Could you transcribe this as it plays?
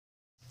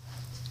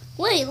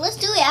Wait, let's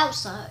do it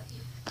outside.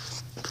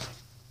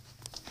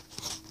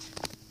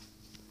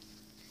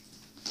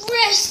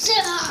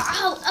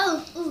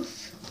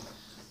 Oof.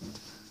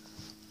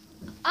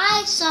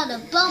 I saw the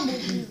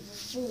bumblebee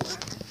before.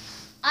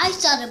 I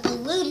saw the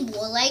balloon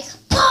boy like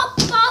pop,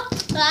 pop,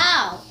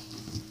 pow.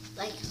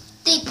 Like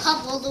they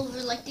pop all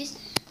over like this.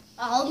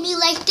 All me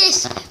like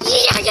this.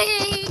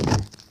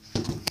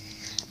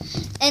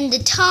 And the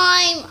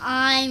time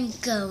I'm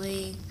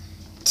going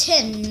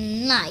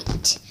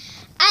tonight.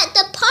 At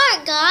the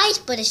park, guys,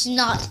 but it's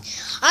not.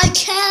 I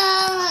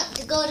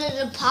can't go to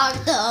the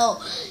park though.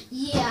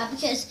 Yeah,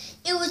 because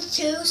it was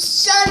too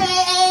sunny.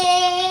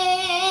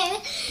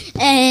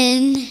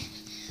 And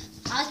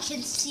I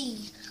can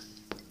see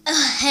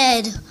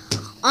ahead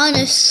on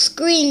the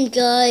screen,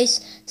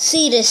 guys.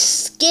 See the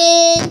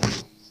skin.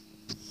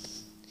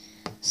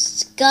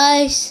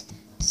 Guys,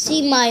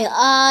 see my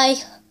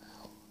eye.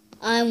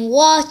 I'm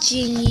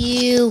watching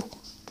you.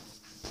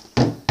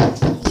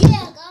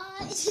 Yeah,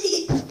 guys.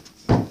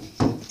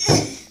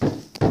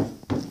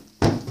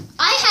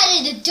 I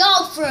had a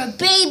dog for a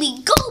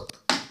baby. Gulp.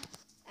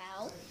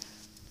 Ow.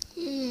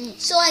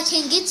 So I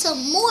can get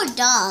some more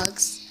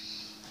dogs.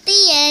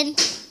 The end.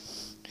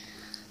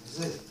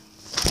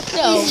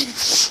 No.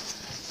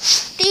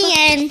 The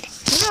end.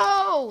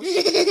 No.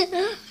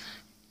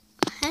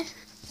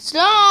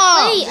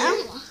 Stop. Wait,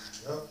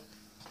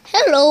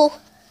 hello.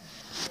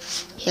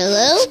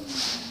 Hello?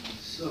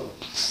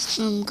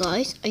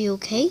 Guys, are you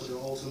okay?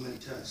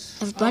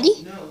 Everybody?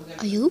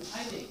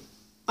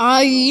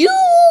 Are you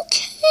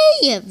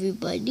okay,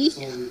 everybody?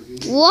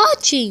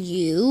 Watching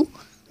you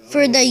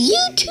for the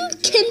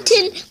YouTube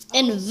Tintin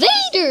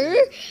Invader,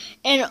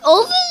 and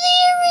over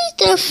there is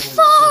the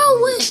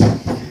firework.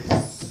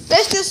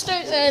 Let's just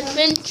start the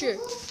adventure.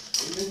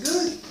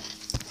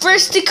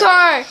 First the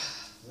car.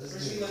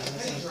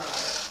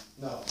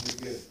 No, you're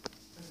good.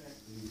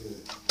 You're good.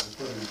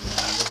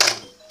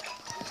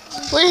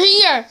 We're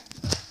here.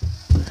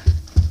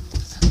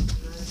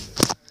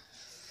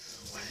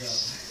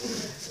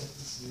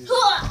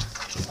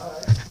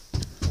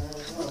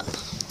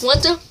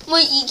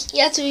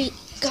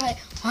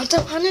 Once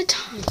upon a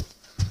time,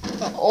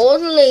 an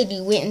old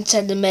lady went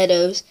inside the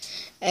meadows,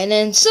 and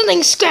then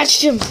something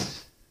scratched him.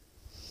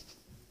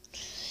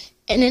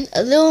 And then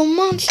a little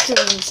monster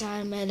went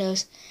inside the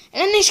meadows,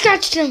 and then they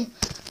scratched him.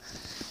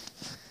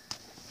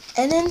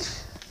 And then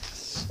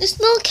this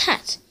little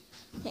cat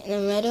went in the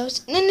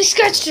meadows, and then they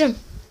scratched him.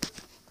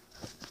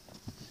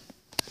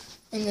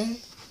 And then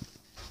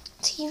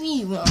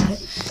TV went on,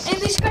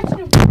 and they scratched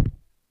him.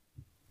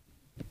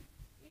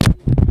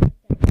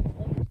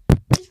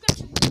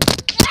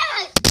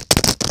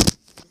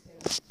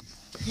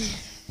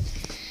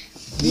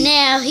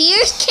 Now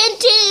here's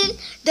Tintin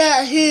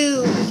the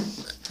Who.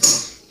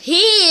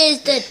 He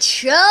is the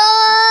chosen.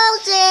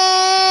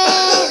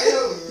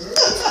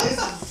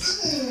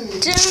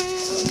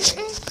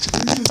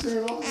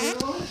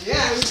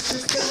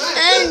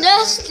 And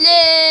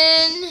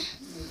Dustin.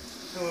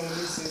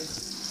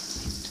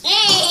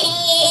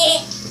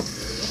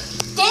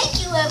 Thank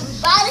you,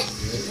 everybody.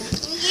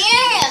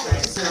 Yeah.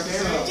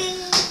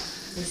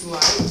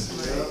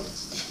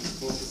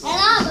 And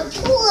I'm a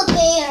polar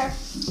bear.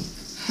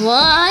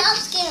 What? I'm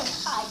scared of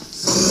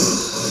heights.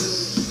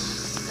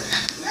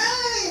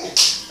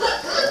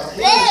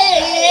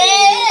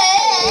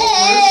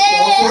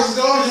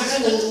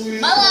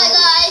 Bye-bye,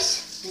 guys.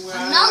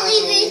 I'm not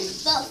leaving,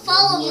 but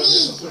follow me.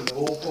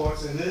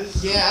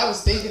 Yeah, I was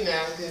thinking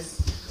that because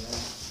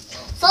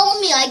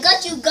Follow me. I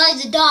got you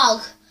guys a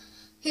dog.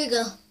 Here you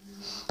go.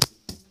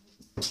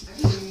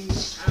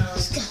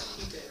 Let's go.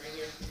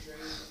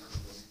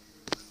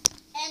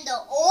 And the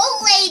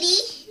old lady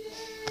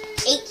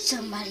ate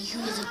somebody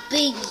who was a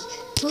baby.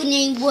 Whose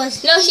name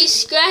was... No, she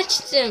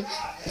scratched him.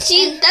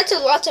 See, that's a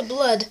lot of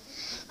blood.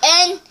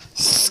 And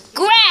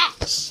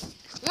scratch.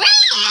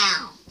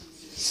 Meow.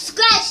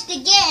 Scratched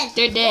again.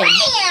 They're dead.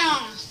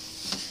 Meow.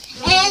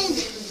 And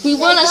We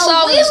want to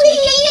solve this.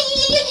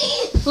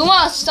 We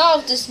want to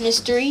solve this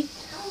mystery.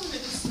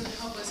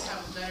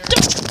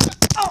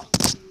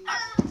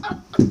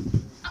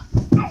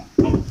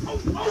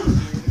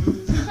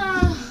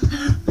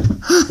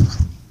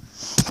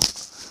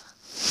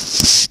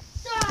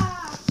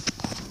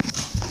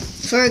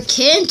 For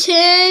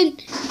Kenton,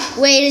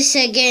 wait a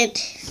second.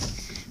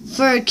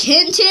 For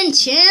Kenton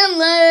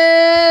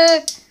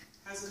Chandler.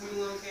 how's it coming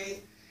along,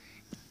 Kate?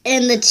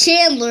 And the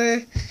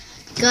Chandler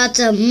got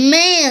a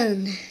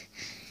man.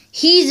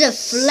 He's a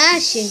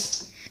flashing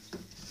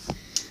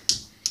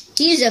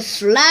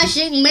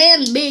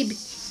man, baby.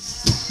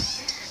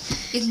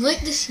 You can click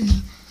this.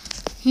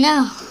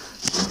 No.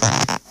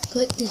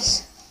 Click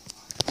this.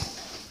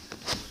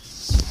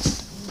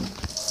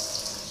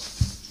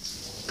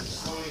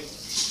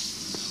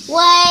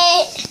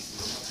 What?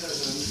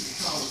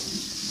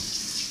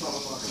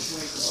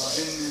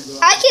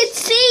 I can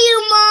see you,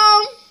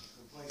 Mom.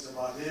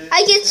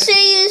 I can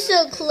see you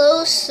so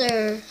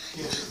closer.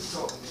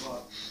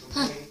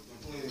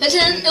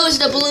 It was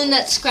the balloon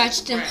that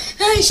scratched him.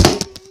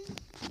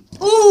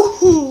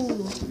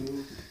 Ooh.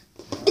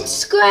 It's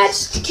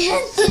scratched again.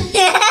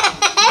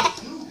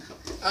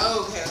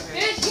 Oh, okay, okay.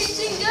 Here,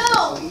 Kitchen,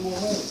 go.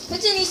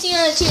 What's in you see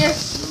on the chair?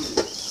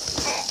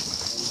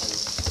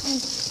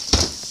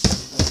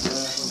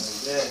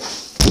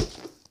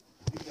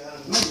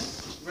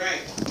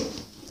 Right.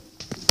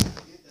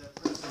 Get that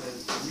person that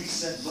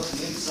reset button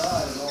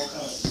inside and all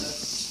kinds of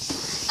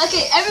stuff.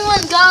 Okay,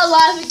 everyone got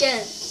alive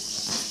again.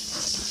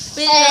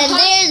 And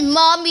there's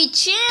Mommy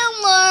Chandler.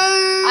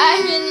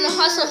 I've been in the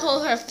hospital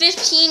for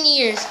 15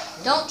 years.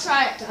 Don't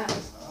try it, guys.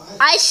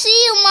 I see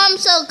you, Mom,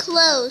 so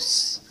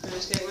close.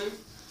 Finish, Caitlin?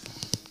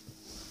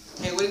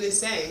 Hey, what did it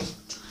say?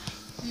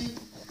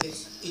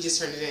 You just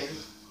turned it in.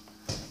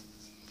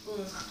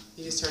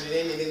 You just turned it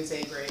in and didn't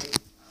say grade.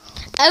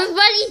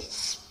 Everybody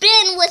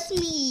spin with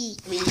me.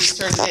 I mean, you just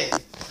turned it in.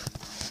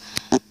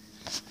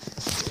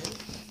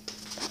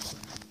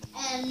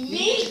 And You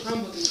need your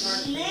Chromebook and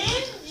card.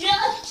 Ninja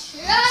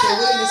So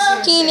what did this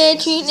sign say?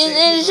 Teenage Mutant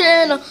Ninja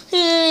Turtle.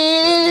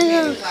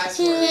 Maybe class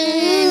work. You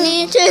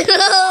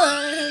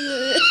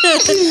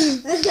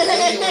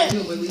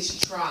knew, but at least you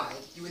tried.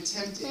 You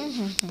attempted.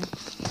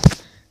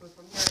 But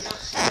from here on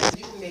out,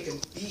 you can make a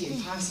B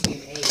and possibly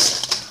an A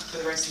for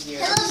the rest of the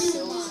year. I'm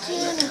so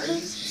tired. Are you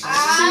serious?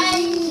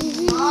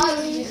 I'm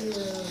Mario.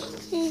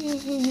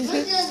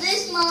 Look at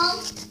this, Mom.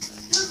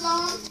 Look,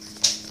 Mom.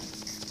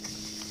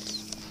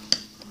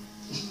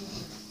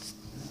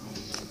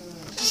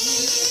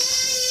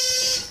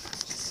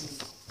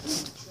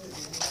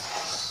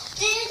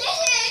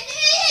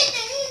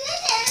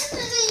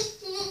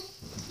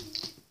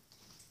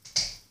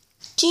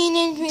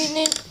 Teenage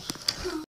Mutant